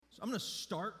I'm going to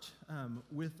start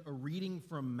with a reading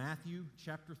from Matthew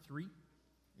chapter 3,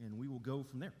 and we will go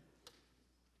from there.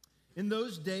 In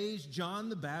those days, John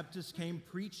the Baptist came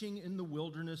preaching in the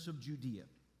wilderness of Judea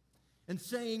and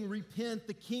saying, "Repent,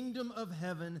 the kingdom of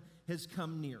heaven has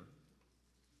come near.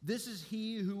 This is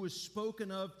he who was spoken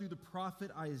of through the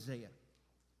prophet Isaiah.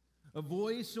 A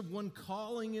voice of one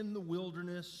calling in the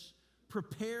wilderness,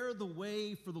 prepare the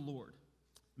way for the Lord.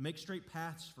 Make straight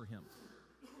paths for him."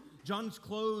 John's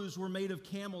clothes were made of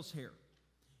camel's hair,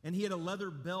 and he had a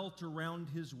leather belt around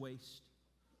his waist.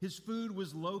 His food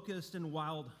was locust and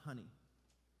wild honey.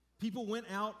 People went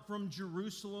out from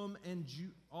Jerusalem and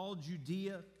all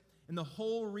Judea and the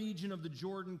whole region of the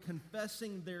Jordan,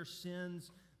 confessing their sins.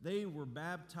 They were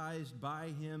baptized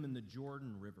by him in the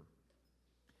Jordan River.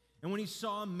 And when he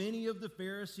saw many of the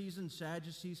Pharisees and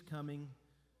Sadducees coming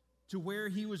to where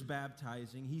he was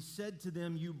baptizing, he said to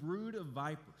them, "You brood of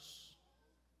vipers,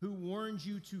 who warned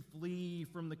you to flee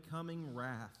from the coming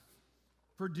wrath?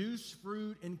 Produce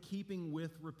fruit in keeping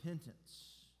with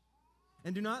repentance.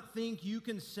 And do not think you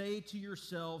can say to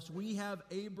yourselves, 'We have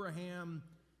Abraham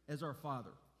as our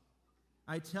father.'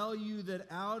 I tell you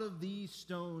that out of these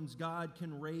stones God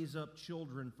can raise up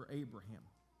children for Abraham.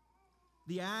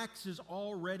 The axe is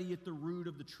already at the root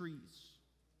of the trees,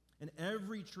 and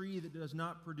every tree that does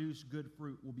not produce good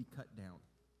fruit will be cut down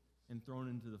and thrown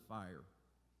into the fire.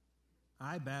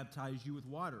 I baptize you with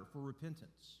water for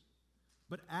repentance,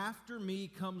 but after me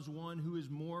comes one who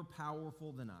is more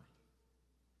powerful than I,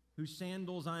 whose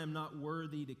sandals I am not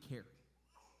worthy to carry.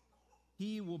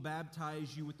 He will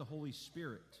baptize you with the Holy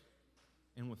Spirit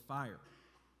and with fire.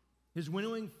 His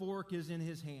winnowing fork is in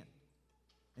his hand,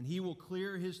 and he will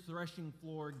clear his threshing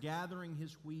floor, gathering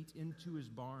his wheat into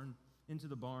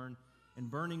the barn, and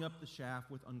burning up the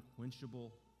chaff with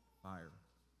unquenchable fire."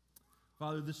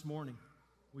 Father, this morning,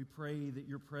 we pray that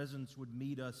your presence would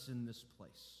meet us in this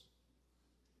place.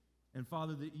 And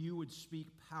Father, that you would speak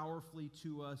powerfully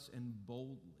to us and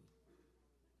boldly.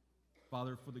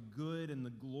 Father, for the good and the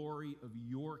glory of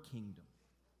your kingdom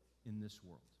in this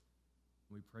world.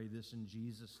 We pray this in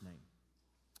Jesus' name.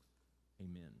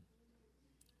 Amen.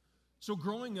 So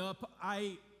growing up,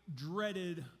 I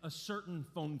dreaded a certain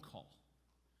phone call.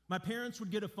 My parents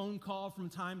would get a phone call from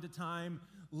time to time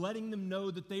letting them know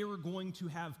that they were going to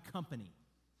have company.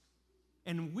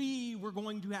 And we were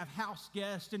going to have house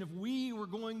guests, and if we were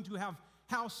going to have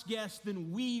house guests,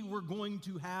 then we were going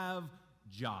to have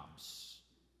jobs.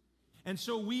 And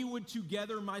so we would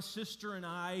together, my sister and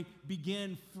I,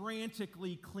 begin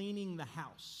frantically cleaning the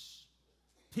house,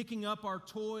 picking up our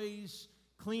toys,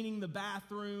 cleaning the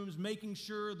bathrooms, making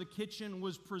sure the kitchen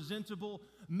was presentable,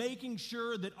 making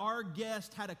sure that our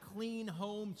guest had a clean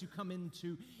home to come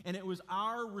into, and it was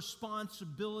our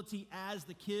responsibility as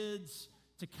the kids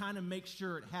to kind of make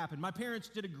sure it happened. My parents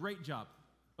did a great job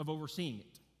of overseeing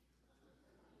it.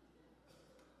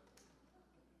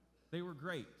 They were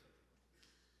great.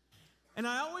 And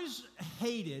I always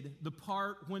hated the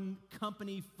part when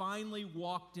company finally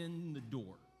walked in the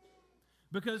door,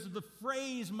 because the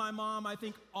phrase my mom, I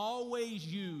think, always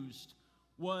used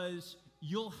was,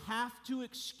 "You'll have to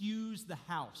excuse the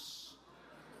house."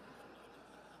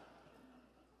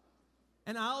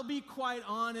 And I'll be quite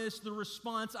honest, the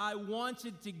response I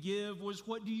wanted to give was,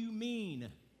 "What do you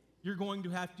mean you're going to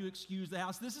have to excuse the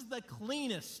house? This is the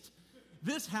cleanest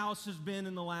this house has been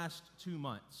in the last 2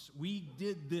 months. We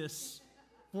did this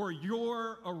for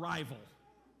your arrival.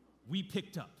 We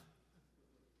picked up."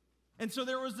 And so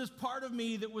there was this part of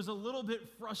me that was a little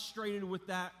bit frustrated with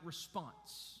that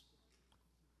response.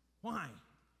 Why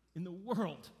in the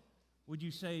world would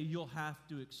you say you'll have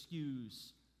to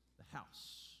excuse the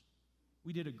house?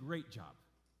 We did a great job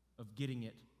of getting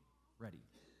it ready.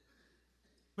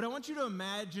 But I want you to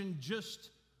imagine just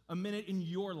a minute in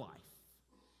your life.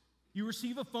 You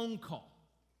receive a phone call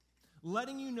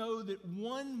letting you know that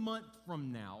 1 month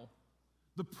from now,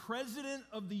 the President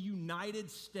of the United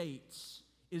States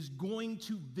is going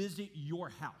to visit your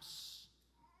house.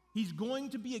 He's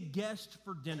going to be a guest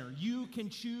for dinner. You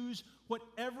can choose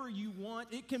whatever you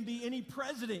want. It can be any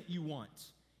president you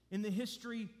want in the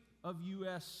history of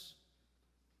U.S.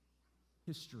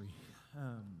 history.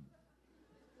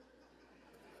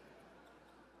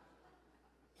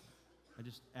 I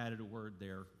just added a word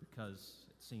there because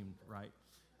it seemed right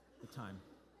at the time.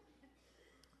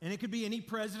 And it could be any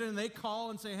president, and they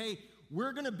call and say, "Hey,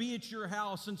 we're going to be at your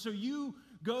house." And so you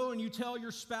go and you tell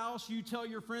your spouse, you tell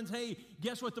your friends, "Hey,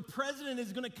 guess what? The president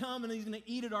is going to come and he's going to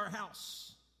eat at our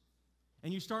house."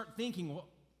 And you start thinking, well,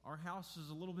 our house is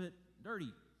a little bit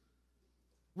dirty.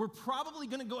 We're probably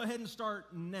going to go ahead and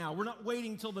start now. We're not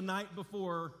waiting till the night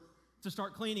before to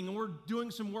start cleaning, and we're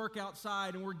doing some work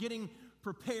outside, and we're getting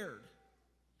prepared.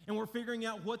 And we're figuring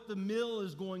out what the meal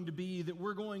is going to be that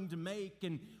we're going to make,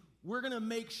 and we're going to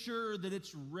make sure that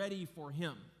it's ready for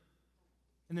him.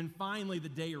 And then finally, the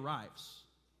day arrives.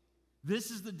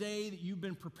 This is the day that you've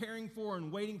been preparing for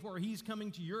and waiting for. He's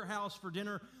coming to your house for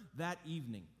dinner that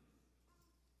evening.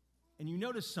 And you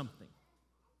notice something.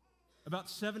 About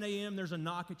 7 a.m., there's a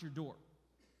knock at your door.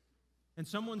 And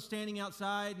someone's standing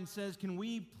outside and says, "Can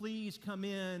we please come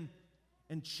in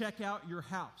and check out your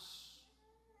house?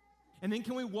 And then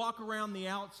can we walk around the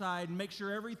outside and make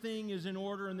sure everything is in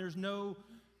order and there's no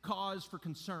cause for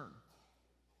concern?"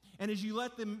 And as you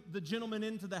let the gentleman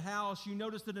into the house, you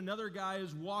notice that another guy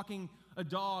is walking a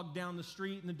dog down the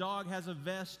street, and the dog has a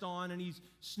vest on, and he's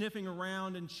sniffing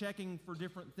around and checking for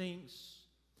different things.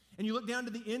 And you look down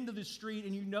to the end of the street,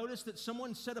 and you notice that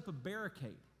someone set up a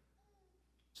barricade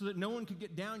so that no one could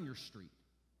get down your street.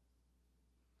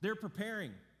 They're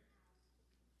preparing.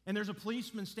 And there's a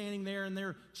policeman standing there, and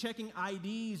they're checking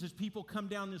IDs as people come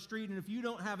down the street. And if you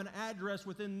don't have an address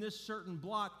within this certain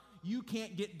block, you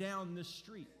can't get down this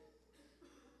street.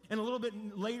 And a little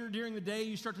bit later during the day,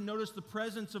 you start to notice the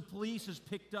presence of police has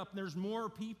picked up, and there's more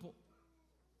people.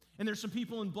 And there's some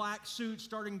people in black suits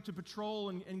starting to patrol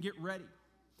and get ready.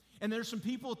 And there's some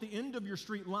people at the end of your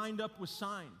street lined up with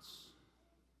signs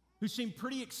who seem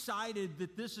pretty excited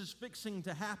that this is fixing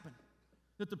to happen,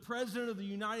 that the President of the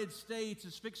United States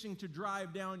is fixing to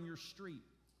drive down your street.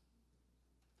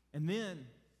 And then,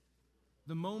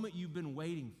 the moment you've been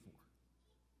waiting for,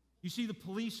 you see the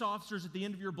police officers at the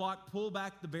end of your block pull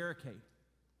back the barricade.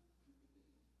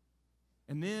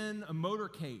 And then a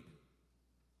motorcade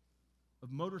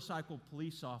of motorcycle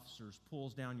police officers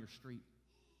pulls down your street,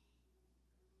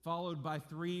 followed by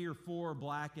 3 or 4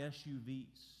 black SUVs,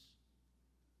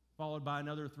 followed by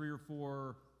another 3 or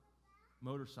 4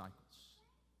 motorcycles.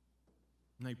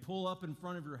 And they pull up in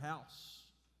front of your house,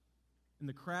 and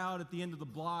the crowd at the end of the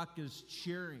block is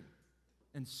cheering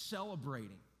and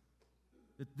celebrating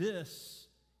that this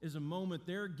is a moment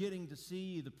they're getting to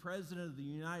see the President of the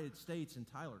United States in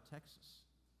Tyler, Texas.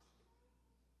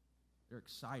 They're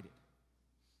excited,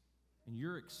 and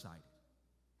you're excited.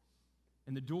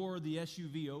 And the door of the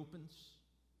SUV opens,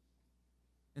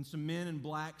 and some men in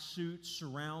black suits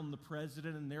surround the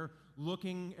president, and they're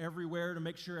looking everywhere to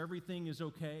make sure everything is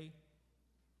okay.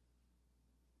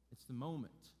 It's the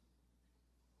moment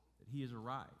that he has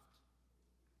arrived.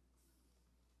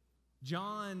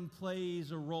 John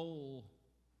plays a role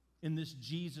in this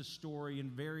Jesus story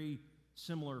in very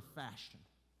similar fashion.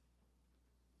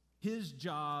 His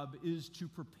job is to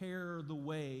prepare the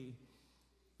way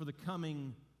for the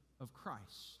coming of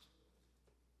Christ.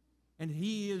 And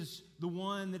he is the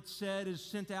one that is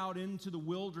sent out into the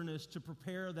wilderness to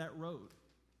prepare that road,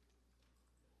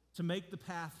 to make the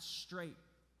path straight,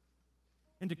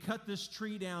 and to cut this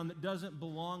tree down that doesn't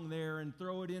belong there and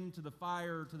throw it into the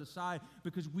fire to the side,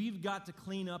 because we've got to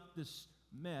clean up this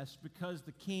mess because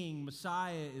the King,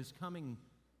 Messiah, is coming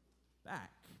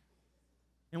back.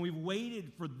 And we've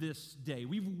waited for this day.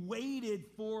 We've waited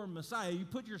for Messiah. You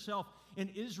put yourself in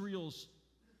Israel's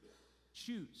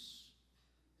shoes.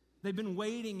 They've been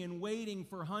waiting and waiting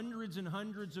for hundreds and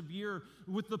hundreds of years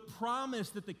with the promise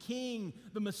that the King,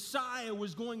 the Messiah,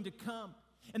 was going to come.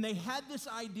 And they had this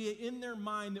idea in their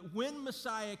mind that when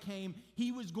Messiah came,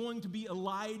 he was going to be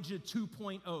Elijah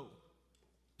 2.0.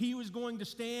 He was going to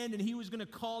stand and he was going to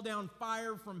call down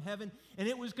fire from heaven, and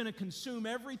it was going to consume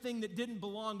everything that didn't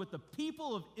belong. But the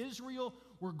people of Israel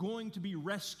were going to be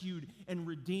rescued and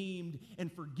redeemed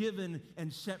and forgiven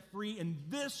and set free. And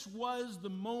this was the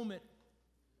moment.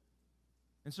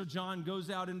 And so John goes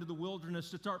out into the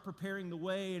wilderness to start preparing the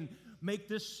way and make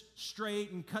this straight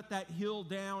and cut that hill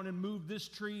down and move this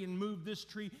tree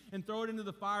and throw it into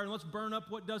the fire, and let's burn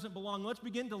up what doesn't belong. Let's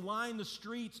begin to line the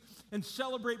streets and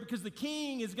celebrate because the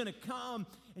King is going to come.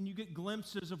 And you get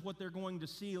glimpses of what they're going to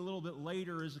see a little bit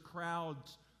later as the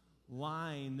crowds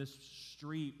line this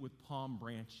street with palm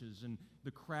branches, and the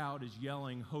crowd is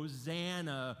yelling,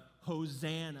 "Hosanna,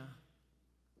 Hosanna."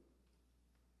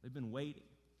 They've been waiting.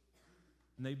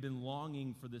 And they've been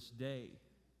longing for this day.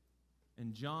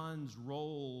 And John's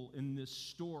role in this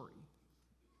story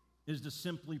is to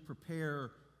simply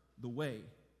prepare the way.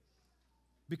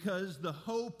 Because the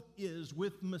hope is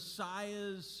with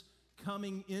Messiah's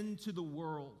coming into the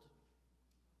world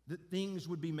that things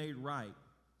would be made right.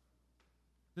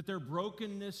 That their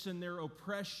brokenness and their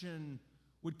oppression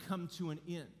would come to an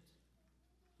end.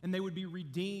 And they would be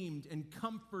redeemed and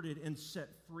comforted and set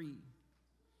free.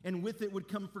 And with it would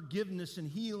come forgiveness and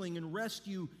healing and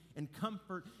rescue and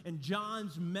comfort. And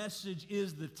John's message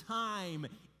is the time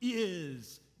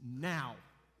is now.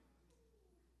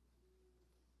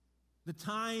 The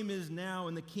time is now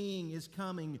and the king is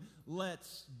coming.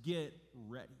 Let's get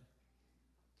ready.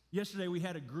 Yesterday we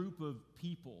had a group of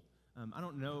people. I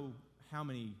don't know how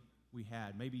many we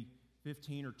had, maybe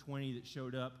 15 or 20 that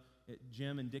showed up at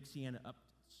Jim and Dixiana Upton's.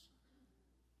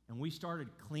 And we started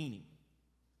cleaning.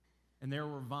 And there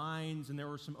were vines and there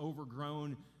were some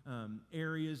overgrown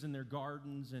areas in their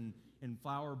gardens and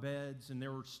flower beds. And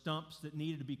there were stumps that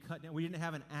needed to be cut down. We didn't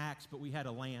have an axe, but we had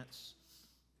a lance.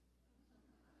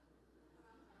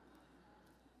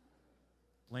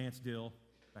 Lance Dill.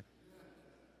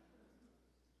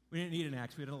 We didn't need an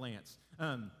axe, we had a lance.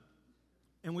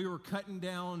 And we were cutting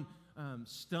down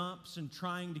stumps and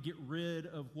trying to get rid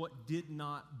of what did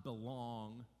not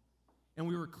belong. And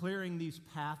we were clearing these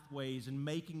pathways and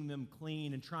making them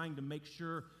clean and trying to make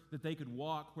sure that they could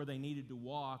walk where they needed to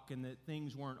walk and that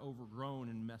things weren't overgrown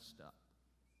and messed up.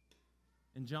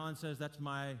 And John says, that's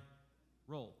my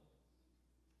role.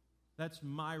 That's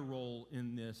my role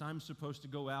in this. I'm supposed to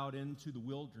go out into the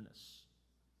wilderness,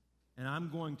 and I'm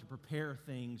going to prepare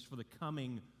things for the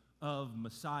coming of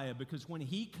Messiah, because when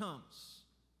he comes,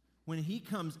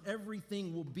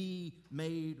 everything will be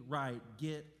made right.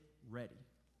 Get ready.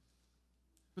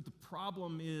 But the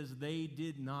problem is they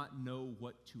did not know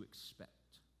what to expect.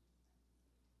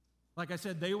 Like I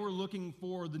said, they were looking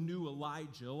for the new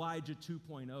Elijah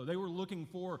 2.0. They were looking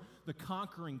for the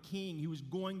conquering king. He was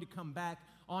going to come back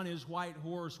on his white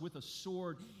horse with a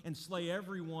sword and slay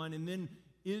everyone, and then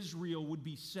Israel would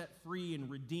be set free and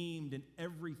redeemed, and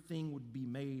everything would be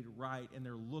made right, and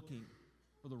they're looking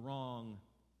for the wrong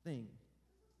thing.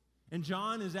 And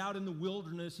John is out in the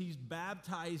wilderness. He's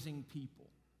baptizing people.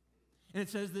 And it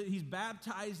says that he's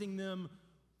baptizing them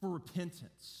for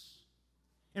repentance.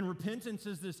 And repentance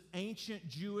is this ancient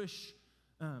Jewish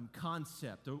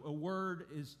concept. A word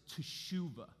is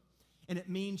teshuva. And it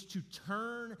means to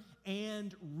turn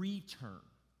and return.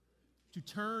 To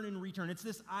turn and return. It's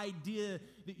this idea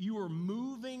that you are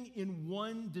moving in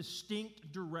one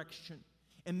distinct direction,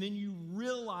 and then you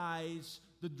realize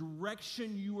the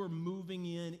direction you are moving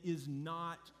in is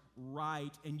not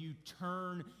right, and you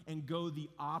turn and go the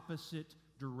opposite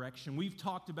direction. We've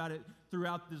talked about it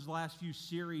throughout these last few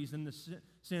series in the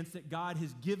sense that God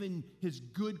has given his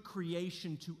good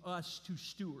creation to us to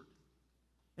steward.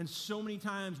 And so many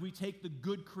times we take the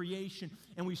good creation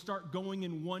and we start going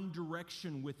in one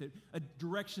direction with it, a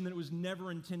direction that it was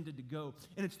never intended to go.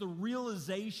 And it's the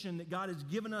realization that God has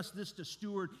given us this to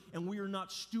steward, and we are not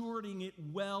stewarding it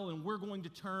well, and we're going to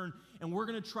turn and we're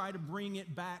going to try to bring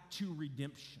it back to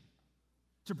redemption,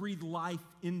 to breathe life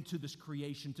into this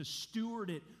creation, to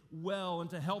steward it well, and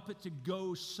to help it to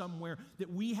go somewhere,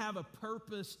 that we have a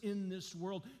purpose in this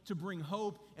world to bring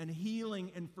hope and healing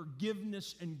and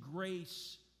forgiveness and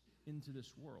grace into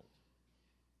this world.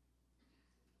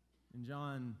 And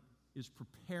John is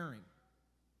preparing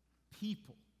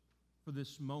people for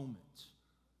this moment.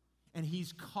 And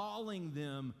he's calling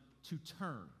them to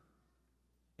turn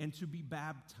and to be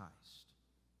baptized.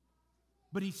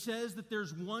 But he says that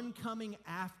there's one coming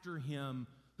after him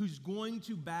who's going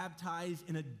to baptize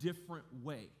in a different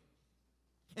way.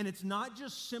 And it's not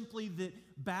just simply that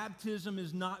baptism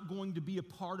is not going to be a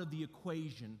part of the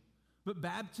equation, but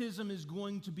baptism is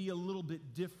going to be a little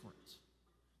bit different.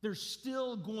 There's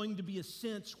still going to be a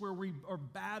sense where we are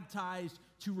baptized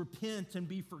to repent and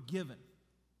be forgiven.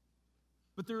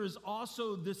 But there is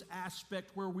also this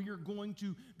aspect where we are going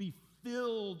to be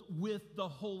filled with the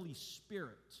Holy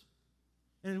Spirit.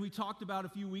 And we talked about a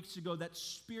few weeks ago that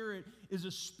Spirit is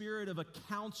a spirit of a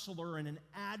counselor and an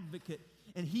advocate.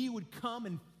 And he would come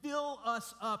and fill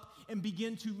us up and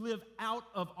begin to live out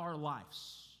of our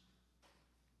lives.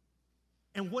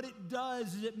 And what it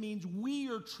does is it means we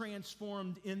are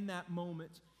transformed in that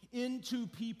moment into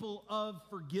people of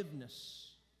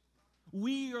forgiveness.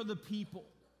 We are the people.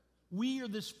 We are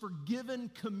this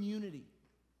forgiven community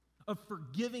of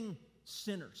forgiving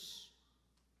sinners.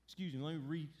 Excuse me, let me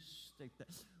restate that.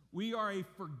 We are a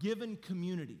forgiven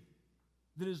community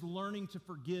that is learning to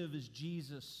forgive as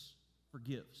Jesus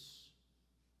forgives.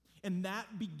 And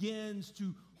that begins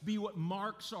to be what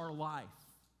marks our life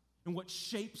and what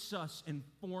shapes us and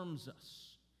forms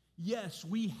us. Yes,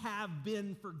 we have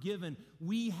been forgiven.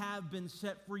 We have been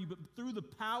set free. But through the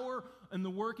power and the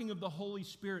working of the Holy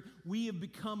Spirit, we have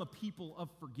become a people of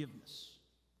forgiveness.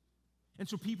 And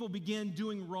so people begin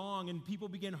doing wrong, and people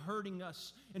begin hurting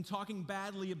us and talking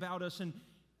badly about us, and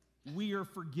we are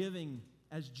forgiving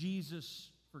as Jesus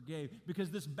forgave. Because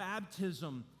this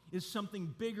baptism is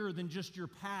something bigger than just your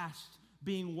past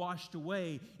being washed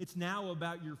away. It's now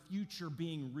about your future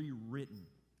being rewritten.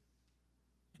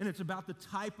 And it's about the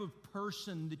type of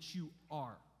person that you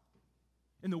are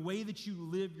and the way that you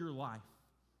live your life.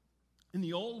 In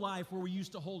the old life where we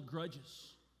used to hold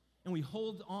grudges and we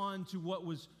hold on to what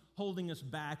was holding us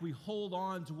back, we hold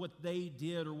on to what they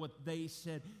did or what they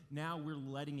said, now we're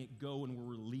letting it go and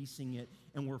we're releasing it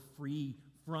and we're free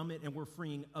from it and we're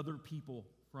freeing other people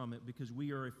from it because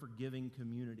we are a forgiving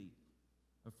community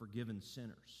of forgiven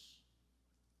sinners.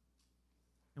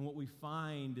 And what we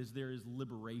find is there is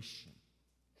liberation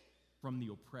from the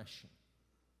oppression,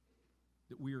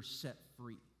 that we are set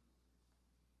free.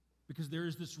 Because there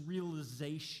is this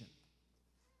realization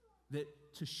that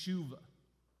teshuva,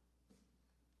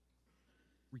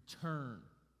 return,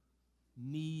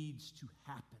 needs to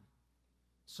happen.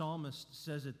 Psalmist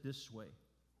says it this way: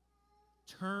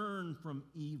 turn from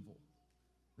evil,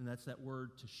 and that's that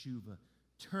word teshuva.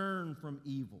 Turn from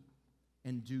evil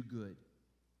and do good.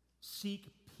 Seek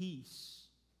peace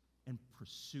and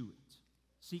pursue it.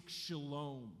 Seek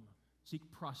shalom,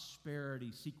 seek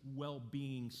prosperity, seek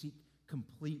well-being, seek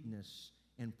completeness,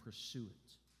 and pursue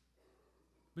it.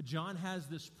 But John has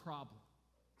this problem.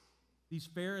 These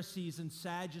Pharisees and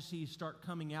Sadducees start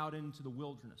coming out into the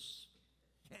wilderness.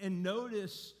 And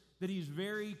notice that he's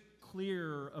very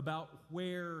clear about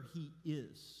where he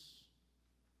is.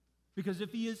 Because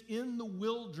if he is in the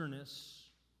wilderness,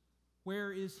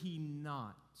 where is he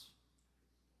not?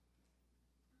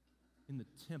 In the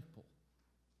temple.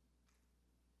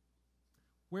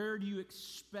 Where do you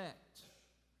expect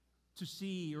to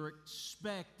see or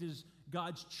expect as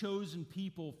God's chosen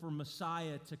people for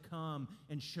Messiah to come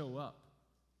and show up?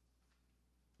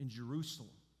 In Jerusalem,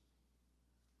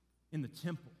 in the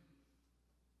temple.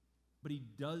 But he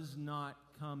does not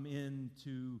come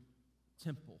into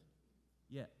temple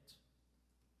yet.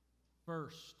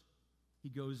 First, he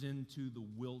goes into the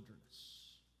wilderness.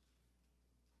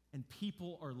 And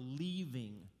people are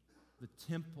leaving the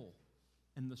temple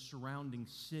and the surrounding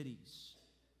cities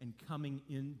and coming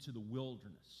into the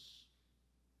wilderness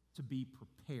to be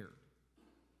prepared.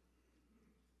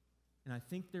 And I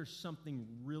think there's something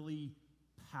really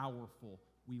powerful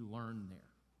we learn there.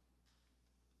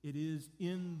 It is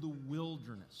in the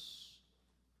wilderness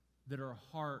that our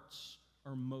hearts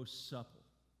are most supple.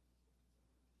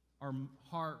 Our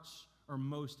hearts are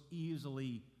most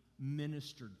easily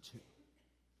ministered to.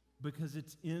 Because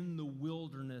it's in the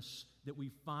wilderness that we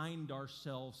find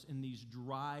ourselves in these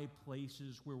dry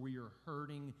places where we are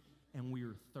hurting and we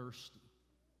are thirsty.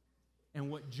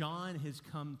 And what John has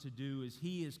come to do is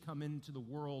he has come into the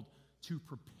world to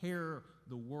prepare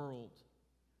the world.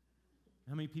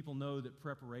 How many people know that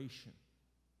preparation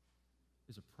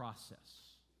is a process?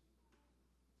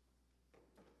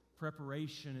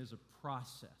 Preparation is a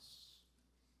process.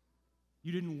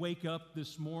 You didn't wake up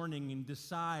this morning and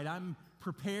decide, I'm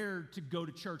prepared to go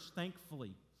to church,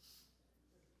 thankfully.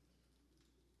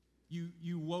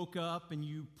 You woke up and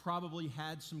you probably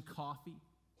had some coffee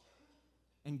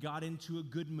and got into a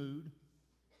good mood.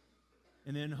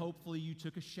 And then hopefully you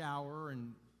took a shower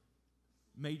and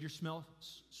made yourself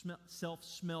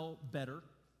smell better.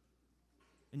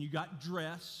 And you got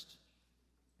dressed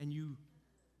and you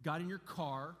got in your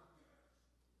car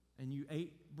and you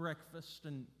ate breakfast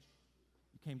and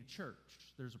you came to church.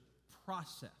 There's a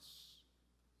process.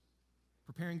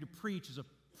 Preparing to preach is a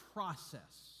process.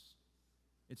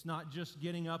 It's not just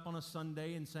getting up on a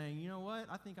Sunday and saying, you know what,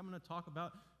 I think I'm going to talk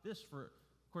about this for,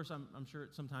 of course, I'm sure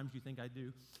sometimes you think I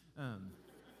do.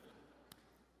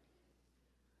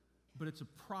 But it's a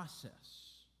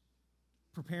process.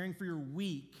 Preparing for your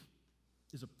week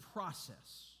is a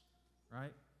process,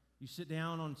 right? You sit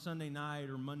down on Sunday night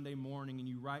or Monday morning and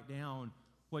you write down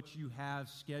what you have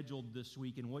scheduled this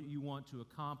week and what you want to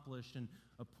accomplish and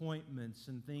appointments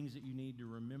and things that you need to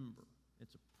remember.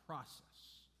 It's a process.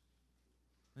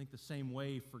 I think the same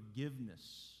way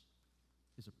forgiveness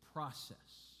is a process.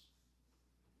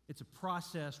 It's a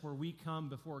process where we come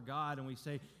before God and we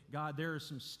say, God, there is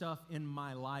some stuff in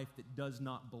my life that does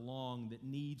not belong, that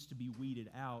needs to be weeded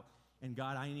out. And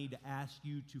God, I need to ask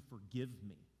you to forgive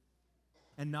me.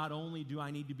 And not only do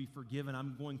I need to be forgiven,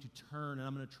 I'm going to turn and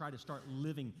I'm going to try to start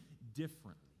living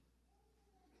differently.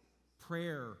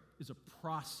 Prayer is a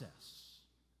process.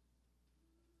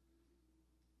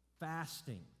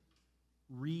 Fasting,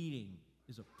 reading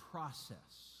is a process.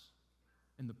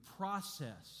 And the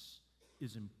process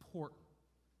is important.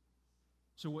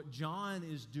 So what John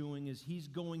is doing is he's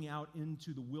going out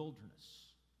into the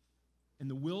wilderness. And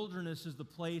the wilderness is the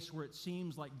place where it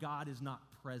seems like God is not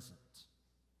present.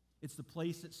 It's the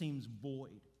place that seems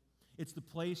void. It's the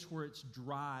place where it's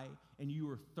dry and you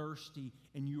are thirsty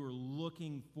and you are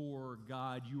looking for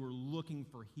God. You are looking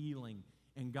for healing.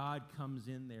 And God comes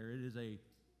in there. It is a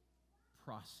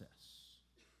process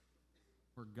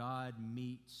where God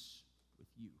meets with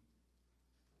you.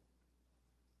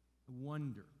 I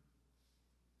wonder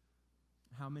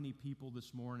how many people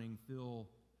this morning feel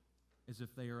as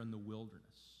if they are in the wilderness.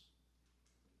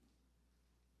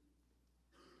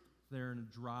 They're in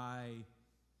a dry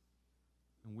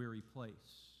and weary place.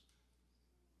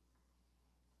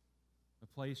 A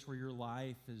place where your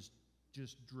life has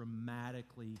just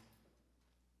dramatically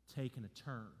taken a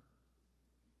turn.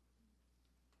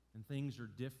 And things are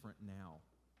different now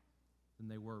than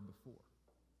they were before.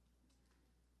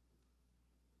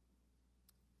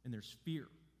 And there's fear.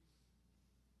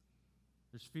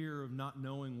 There's fear of not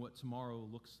knowing what tomorrow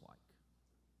looks like.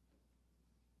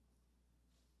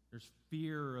 There's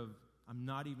fear of, I'm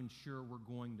not even sure we're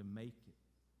going to make it.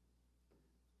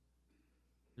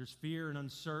 There's fear and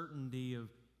uncertainty of,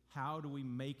 how do we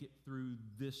make it through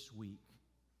this week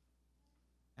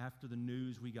after the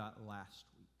news we got last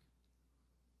week?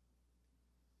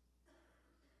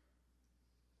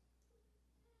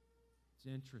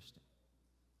 It's interesting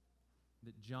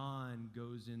that John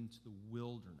goes into the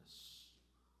wilderness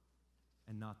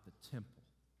and not the temple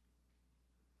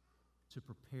to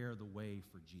prepare the way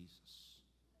for Jesus.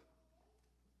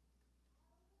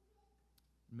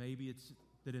 Maybe it's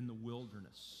that in the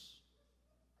wilderness,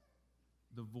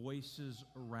 the voices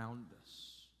around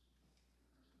us,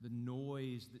 the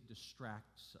noise that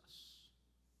distracts us,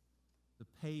 the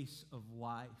pace of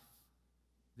life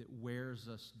that wears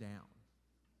us down,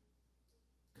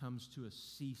 comes to a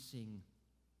ceasing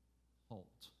halt.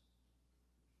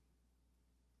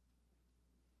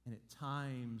 And at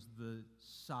times, the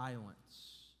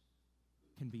silence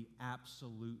can be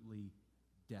absolutely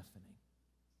deafening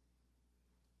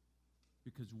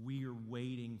because we are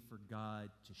waiting for God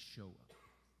to show up.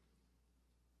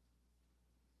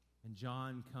 And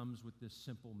John comes with this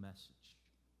simple message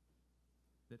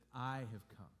that I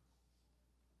have come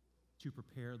to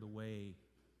prepare the way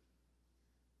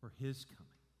for his coming.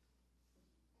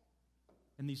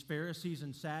 And these Pharisees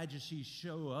and Sadducees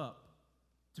show up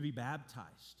to be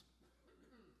baptized.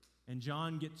 And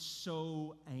John gets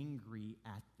so angry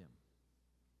at them.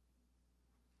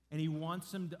 And he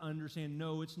wants them to understand,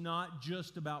 no, it's not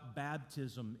just about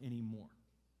baptism anymore.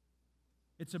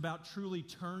 It's about truly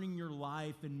turning your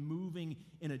life and moving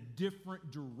in a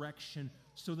different direction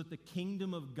so that the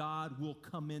kingdom of God will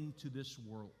come into this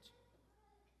world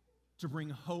to bring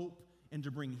hope and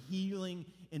to bring healing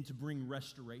and to bring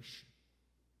restoration.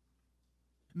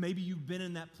 Maybe you've been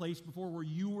in that place before where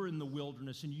you were in the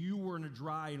wilderness and you were in a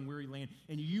dry and weary land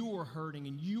and you were hurting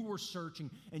and you were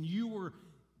searching and you were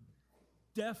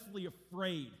deathly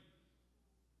afraid.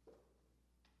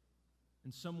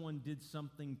 And someone did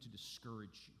something to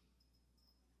discourage you.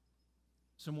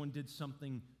 Someone did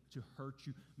something to hurt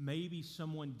you. Maybe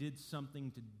someone did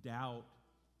something to doubt,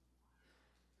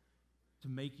 to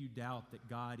make you doubt that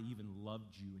God even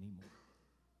loved you anymore.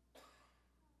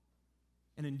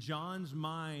 And in John's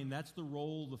mind, that's the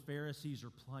role the Pharisees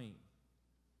are playing.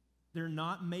 They're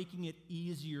not making it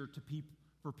easier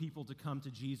for people to come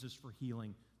to Jesus for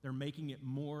healing. They're making it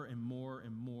more and more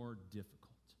and more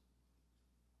difficult.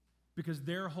 Because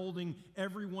they're holding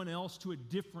everyone else to a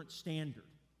different standard.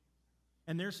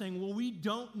 And they're saying, well, we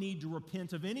don't need to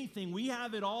repent of anything. We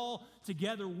have it all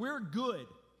together. We're good.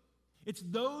 It's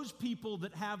those people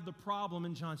that have the problem.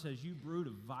 And John says, you brood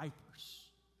of vipers.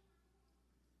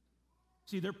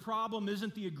 See, their problem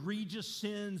isn't the egregious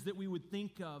sins that we would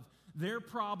think of. Their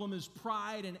problem is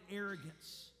pride and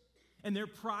arrogance. And their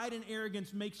pride and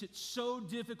arrogance makes it so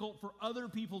difficult for other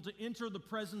people to enter the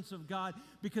presence of God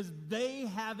because they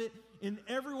have it in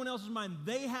everyone else's mind.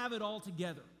 They have it all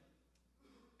together.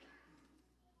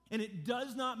 And it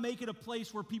does not make it a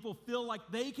place where people feel like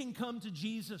they can come to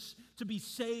Jesus to be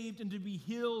saved and to be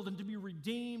healed and to be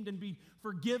redeemed and be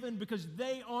forgiven because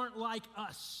they aren't like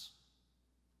us.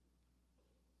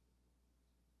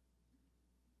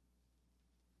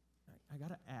 I got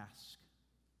to ask,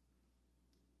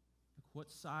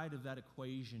 what side of that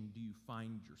equation do you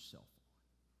find yourself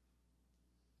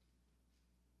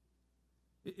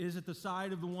on? Is it the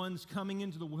side of the ones coming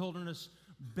into the wilderness,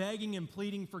 begging and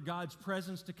pleading for God's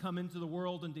presence to come into the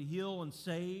world and to heal and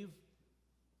save?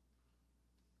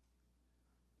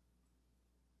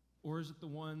 Or is it the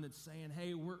one that's saying,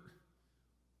 hey,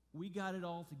 we got it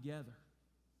all together.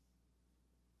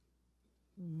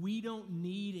 We don't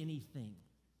need anything.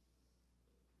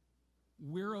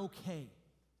 We're okay.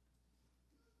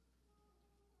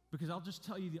 Because I'll just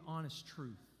tell you the honest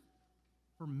truth.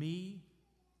 For me,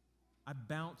 I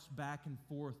bounce back and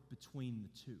forth between the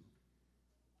two.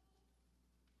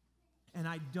 And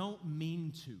I don't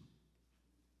mean to.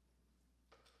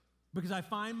 Because I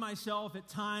find myself at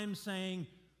times saying,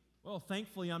 well,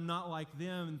 thankfully I'm not like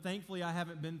them, and thankfully I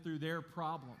haven't been through their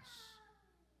problems.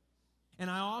 And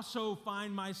I also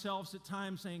find myself at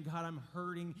times saying, God, I'm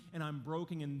hurting and I'm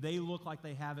broken, and they look like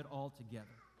they have it all together.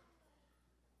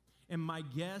 And my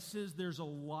guess is there's a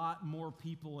lot more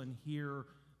people in here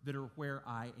that are where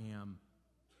I am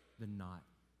than not.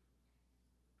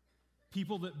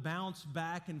 People that bounce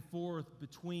back and forth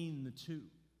between the two.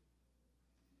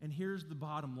 And here's the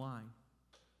bottom line.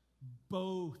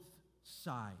 Both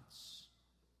sides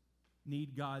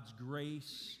need God's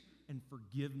grace and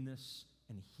forgiveness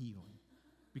and healing,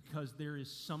 because there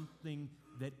is something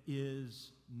that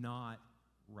is not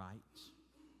right.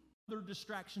 Other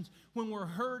distractions, when we're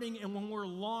hurting and when we're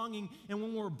longing and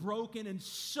when we're broken, and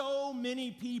so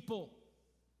many people,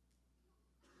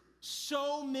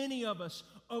 so many of us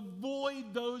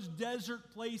avoid those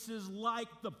desert places like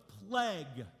the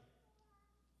plague.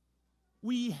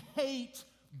 We hate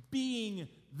being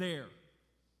there.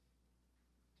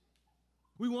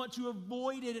 We want to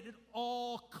avoid it at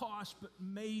all costs, but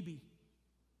maybe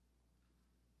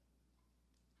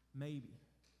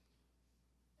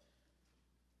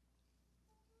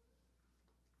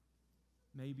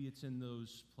it's in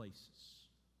those places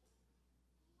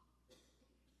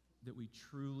that we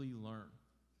truly learn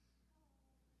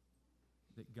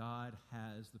that God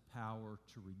has the power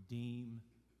to redeem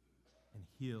and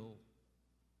heal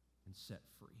and set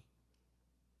free.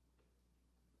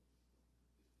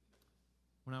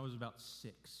 When I was about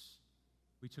 6,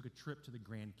 we took a trip to the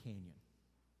Grand Canyon,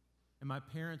 and my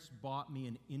parents bought me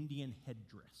an Indian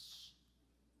headdress.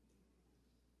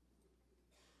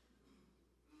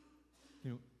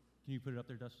 Can you put it up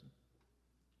there, Dustin?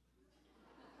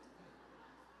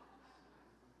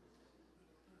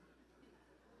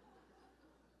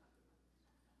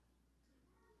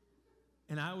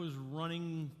 And I was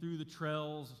running through the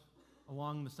trails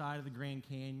along the side of the Grand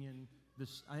Canyon.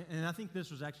 And I think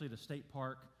this was actually at a state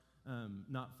park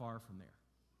not far from there.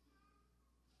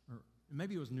 Or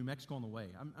maybe it was New Mexico on the way.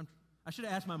 I should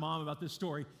have asked my mom about this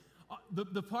story.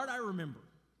 The part I remember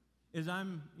is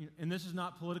and this is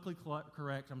not politically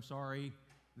correct. I'm sorry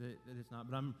that it's not,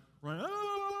 but I'm running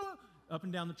up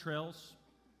and down the trails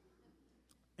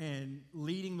and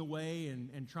leading the way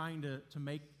and trying to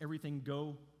make everything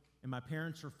go. And my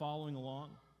parents are following along.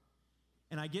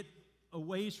 And I get a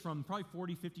ways from probably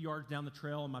 40, 50 yards down the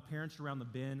trail, and my parents are around the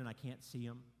bend, and I can't see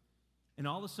them. And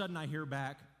all of a sudden, I hear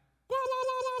back, wah, wah,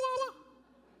 wah, wah, wah, wah.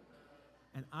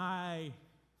 And I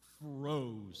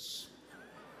froze.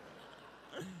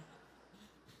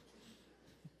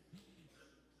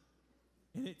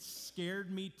 And it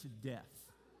scared me to death.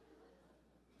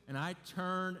 And I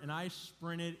turned and I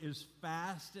sprinted as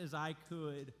fast as I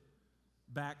could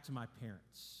back to my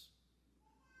parents.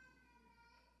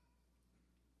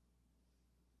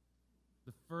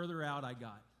 The further out I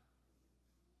got,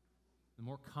 the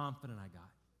more confident I got,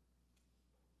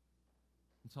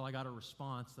 until I got a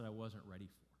response that I wasn't ready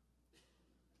for.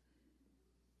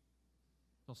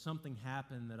 Until something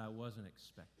happened that I wasn't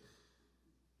expecting.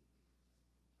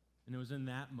 And it was in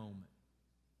that moment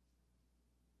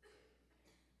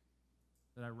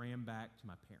that I ran back to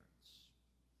my parents.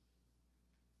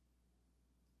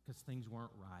 Because things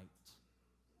weren't right.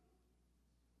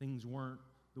 Things weren't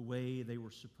the way they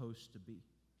were supposed to be.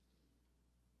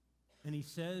 And he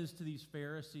says to these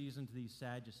Pharisees and to these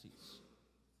Sadducees,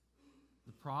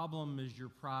 the problem is your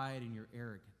pride and your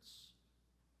arrogance.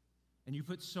 And you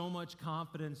put so much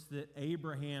confidence that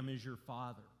Abraham is your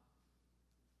father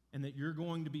and that you're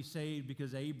going to be saved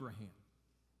because Abraham.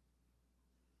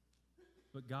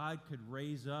 But God could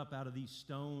raise up out of these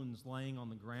stones laying on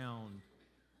the ground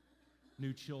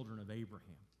new children of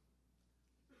Abraham.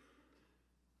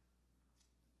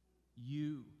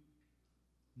 You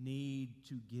need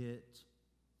to get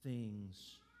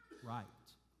things right.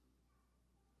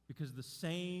 Because the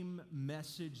same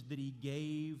message that he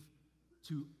gave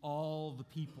to all the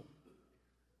people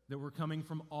that were coming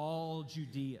from all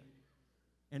Judea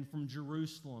and from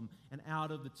Jerusalem and out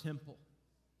of the temple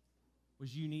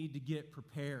was you need to get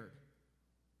prepared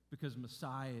because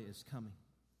Messiah is coming.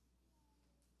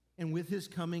 And with his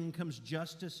coming comes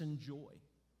justice and joy.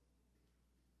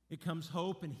 It comes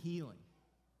hope and healing.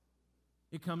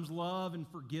 It comes love and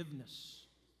forgiveness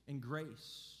and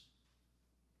grace.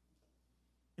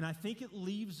 And I think it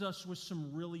leaves us with some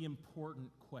really important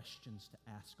questions to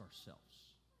ask ourselves.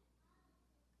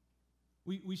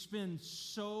 We spend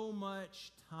so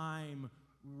much time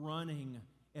running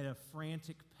at a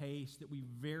frantic pace that we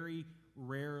very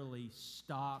rarely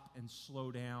stop and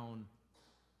slow down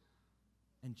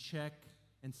and check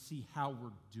and see how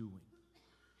we're doing.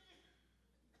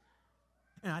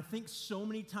 And I think so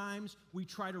many times we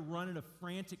try to run at a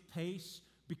frantic pace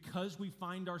because we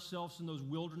find ourselves in those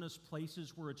wilderness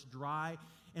places where it's dry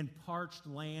and parched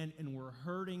land, and we're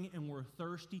hurting and we're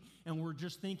thirsty, and we're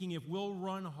just thinking if we'll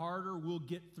run harder, we'll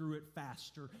get through it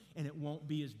faster, and it won't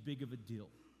be as big of a deal.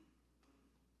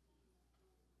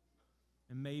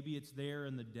 And maybe it's there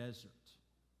in the desert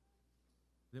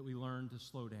that we learn to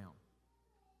slow down.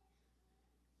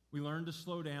 We learn to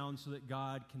slow down so that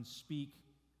God can speak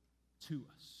to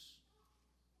us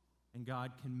and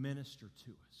God can minister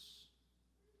to us.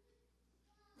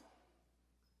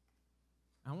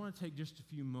 I want to take just a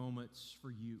few moments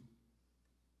for you,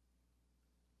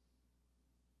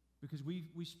 because we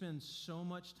spend so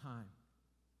much time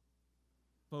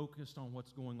focused on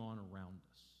what's going on around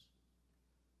us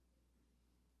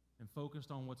and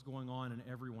focused on what's going on in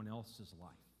everyone else's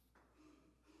life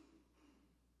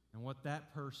and what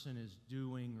that person is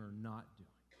doing or not doing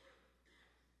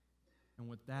and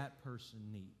what that person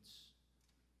needs.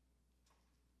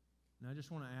 And I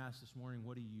just want to ask this morning,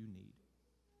 what do you need?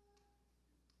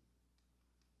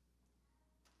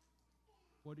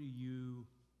 What do you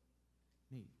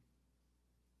need?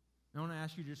 I want to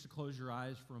ask you just to close your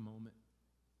eyes for a moment.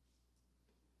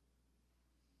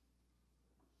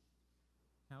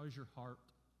 How is your heart?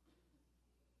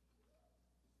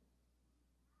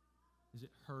 Is it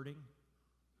hurting?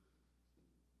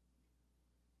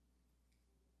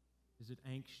 Is it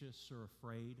anxious or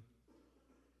afraid?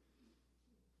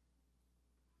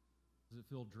 Does it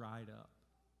feel dried up?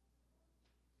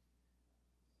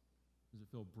 Does it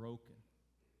feel broken?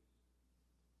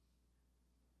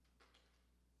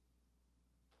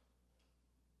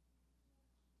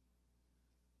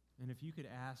 And if you could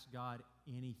ask God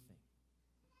anything,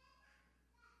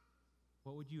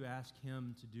 what would you ask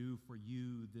Him to do for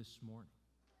you this morning?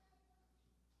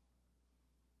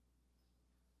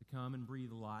 To come and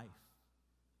breathe life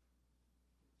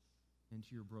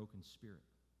into your broken spirit.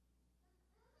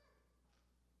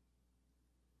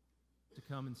 To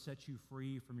come and set you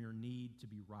free from your need to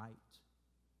be right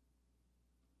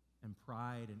and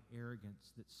pride and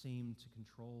arrogance that seem to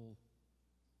control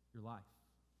your life.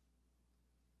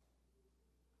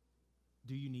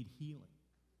 Do you need healing?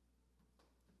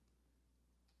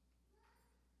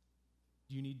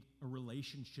 Do you need a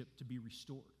relationship to be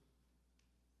restored?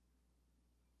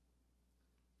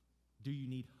 Do you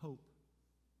need hope?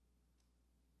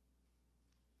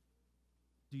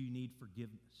 Do you need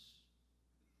forgiveness?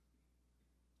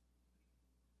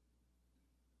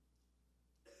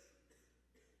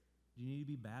 Do you need to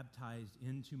be baptized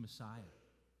into Messiah?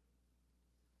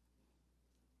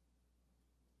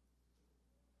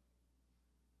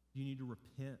 Do you need to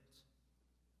repent,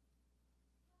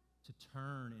 to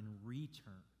turn and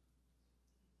return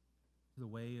to the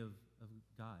way of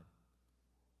God?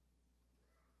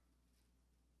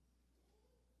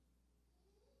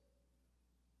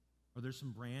 Are there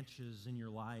some branches in your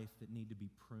life that need to be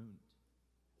pruned?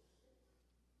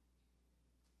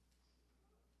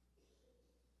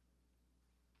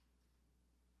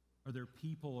 Are there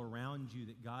people around you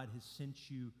that God has sent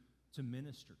you to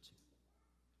minister to?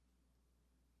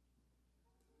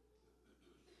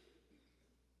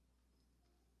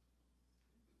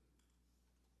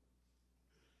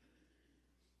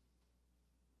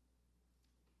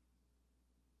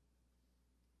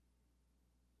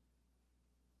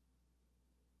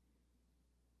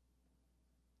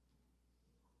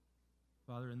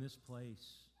 Father, in this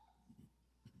place,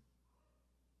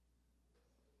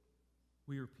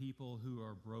 we are people who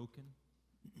are broken,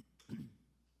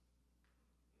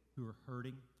 who are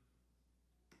hurting,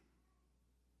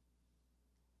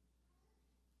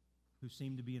 who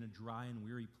seem to be in a dry and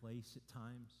weary place at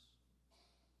times,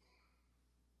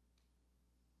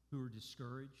 who are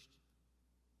discouraged,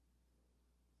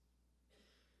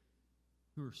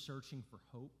 who are searching for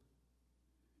hope,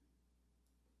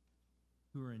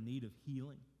 who are in need of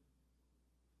healing,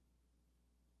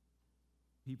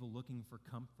 people looking for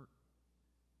comfort,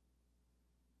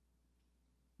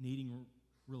 needing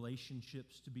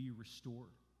relationships to be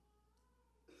restored.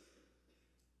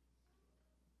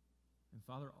 And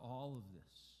Father, all of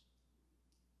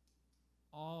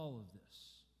this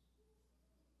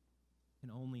can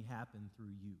only happen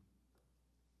through you.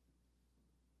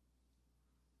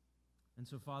 And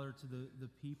so, Father, to the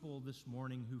people this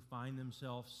morning who find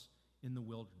themselves in the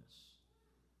wilderness,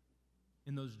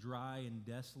 in those dry and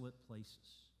desolate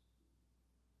places,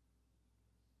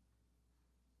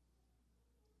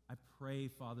 I pray,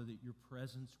 Father, that your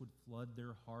presence would flood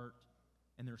their heart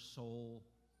and their soul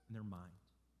and their mind.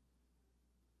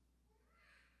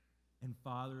 And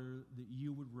Father, that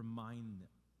you would remind them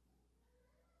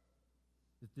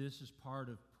that this is part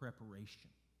of preparation.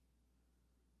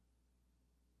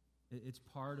 It's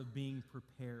part of being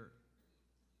prepared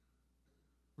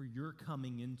for your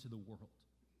coming into the world.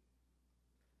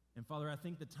 And Father, I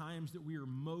think the times that we are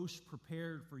most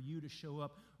prepared for you to show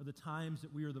up are the times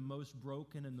that we are the most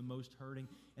broken and the most hurting.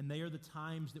 And they are the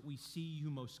times that we see you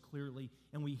most clearly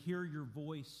and we hear your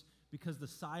voice, because the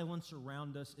silence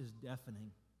around us is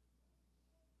deafening.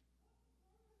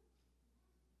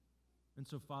 And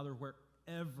so, Father,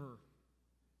 wherever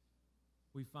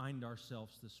we find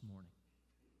ourselves this morning,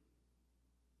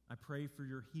 I pray for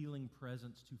your healing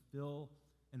presence to fill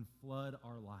and flood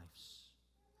our lives.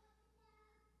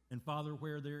 And Father,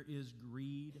 where there is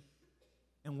greed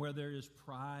and where there is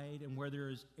pride and where there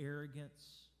is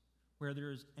arrogance, where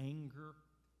there is anger,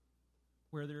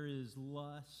 where there is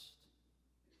lust,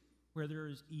 where there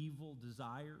is evil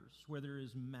desires, where there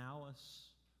is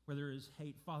malice, where there is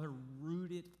hate, Father,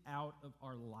 root it out of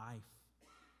our life.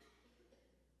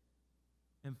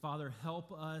 And Father,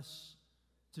 help us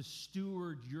to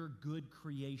steward your good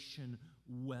creation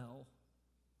well,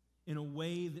 in a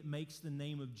way that makes the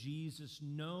name of Jesus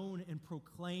known and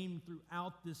proclaimed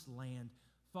throughout this land.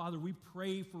 Father, we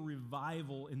pray for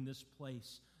revival in this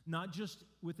place, not just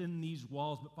within these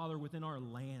walls, but Father, within our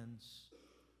lands.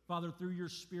 Father, through your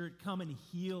Spirit, come and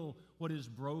heal what is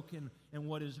broken and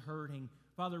what is hurting.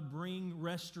 Father, bring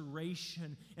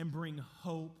restoration and bring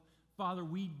hope. Father,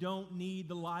 we don't need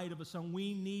the light of a sun.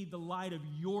 We need the light of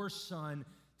your Son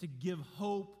to give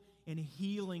hope and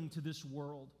healing to this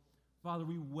world. Father,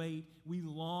 we wait. We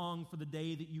long for the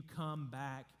day that you come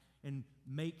back and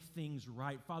make things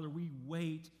right. Father, we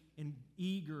wait in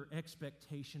eager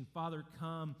expectation. Father,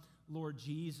 come, Lord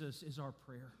Jesus, is our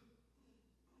prayer.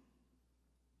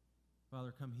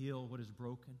 Father, come heal what is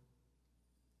broken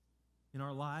in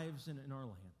our lives and in our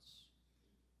lands.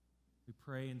 We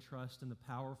pray and trust in the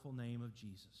powerful name of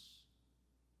Jesus.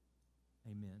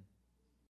 Amen.